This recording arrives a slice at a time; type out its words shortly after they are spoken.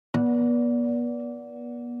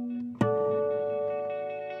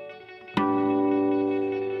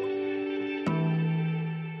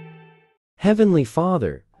Heavenly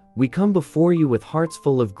Father, we come before you with hearts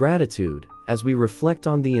full of gratitude as we reflect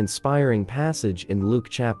on the inspiring passage in Luke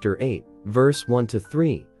chapter 8, verse 1 to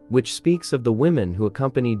 3, which speaks of the women who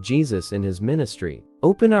accompanied Jesus in his ministry.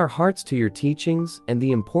 Open our hearts to your teachings and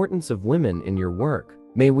the importance of women in your work.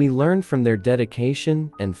 May we learn from their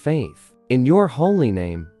dedication and faith. In your holy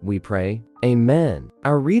name, we pray. Amen.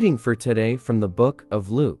 Our reading for today from the book of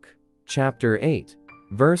Luke, chapter 8,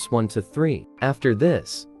 verse 1 to 3. After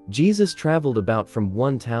this, Jesus traveled about from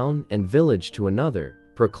one town and village to another,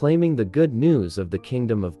 proclaiming the good news of the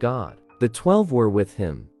kingdom of God. The 12 were with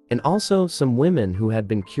him, and also some women who had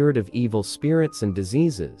been cured of evil spirits and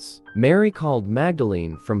diseases. Mary called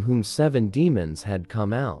Magdalene, from whom 7 demons had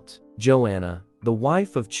come out. Joanna, the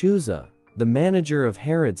wife of Chuza, the manager of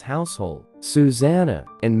Herod's household. Susanna,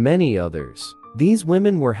 and many others. These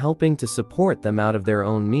women were helping to support them out of their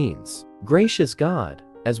own means. Gracious God,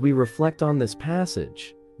 as we reflect on this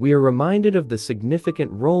passage, we are reminded of the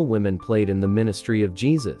significant role women played in the ministry of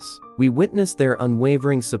Jesus. We witness their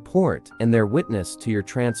unwavering support and their witness to your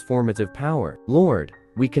transformative power. Lord,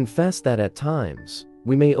 we confess that at times,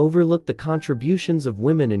 we may overlook the contributions of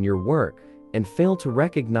women in your work and fail to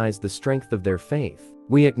recognize the strength of their faith.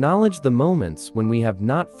 We acknowledge the moments when we have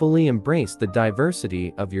not fully embraced the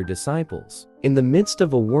diversity of your disciples. In the midst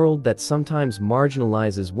of a world that sometimes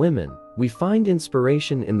marginalizes women, we find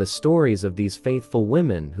inspiration in the stories of these faithful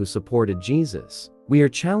women who supported Jesus. We are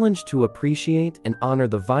challenged to appreciate and honor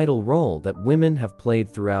the vital role that women have played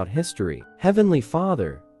throughout history. Heavenly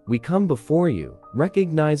Father, we come before you,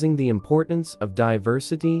 recognizing the importance of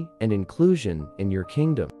diversity and inclusion in your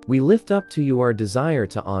kingdom. We lift up to you our desire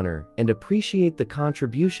to honor and appreciate the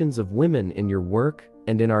contributions of women in your work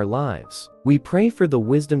and in our lives. We pray for the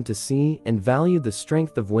wisdom to see and value the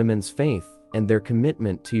strength of women's faith and their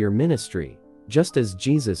commitment to your ministry, just as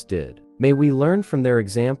Jesus did. May we learn from their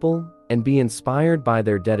example and be inspired by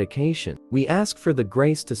their dedication. We ask for the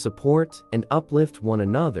grace to support and uplift one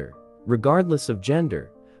another, regardless of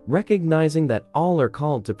gender, recognizing that all are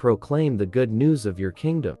called to proclaim the good news of your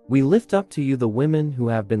kingdom. We lift up to you the women who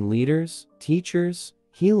have been leaders, teachers,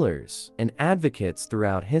 healers, and advocates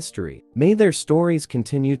throughout history. May their stories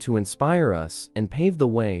continue to inspire us and pave the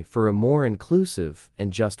way for a more inclusive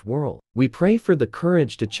and just world. We pray for the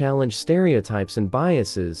courage to challenge stereotypes and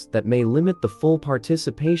biases that may limit the full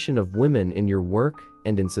participation of women in your work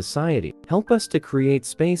and in society. Help us to create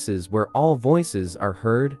spaces where all voices are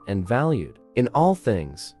heard and valued. In all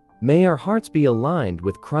things, may our hearts be aligned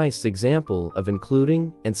with Christ's example of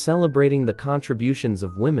including and celebrating the contributions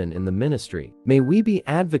of women in the ministry. May we be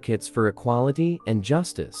advocates for equality and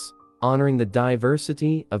justice, honoring the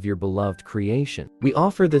diversity of your beloved creation. We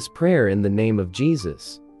offer this prayer in the name of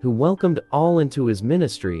Jesus, who welcomed all into his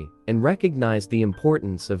ministry and recognized the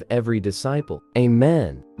importance of every disciple.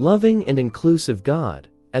 Amen. Loving and inclusive God,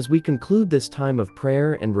 as we conclude this time of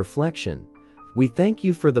prayer and reflection, we thank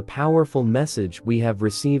you for the powerful message we have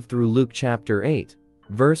received through Luke chapter 8,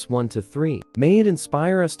 verse 1 to 3. May it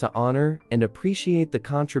inspire us to honor and appreciate the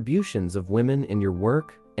contributions of women in your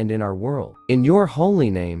work and in our world. In your holy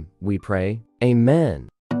name, we pray. Amen.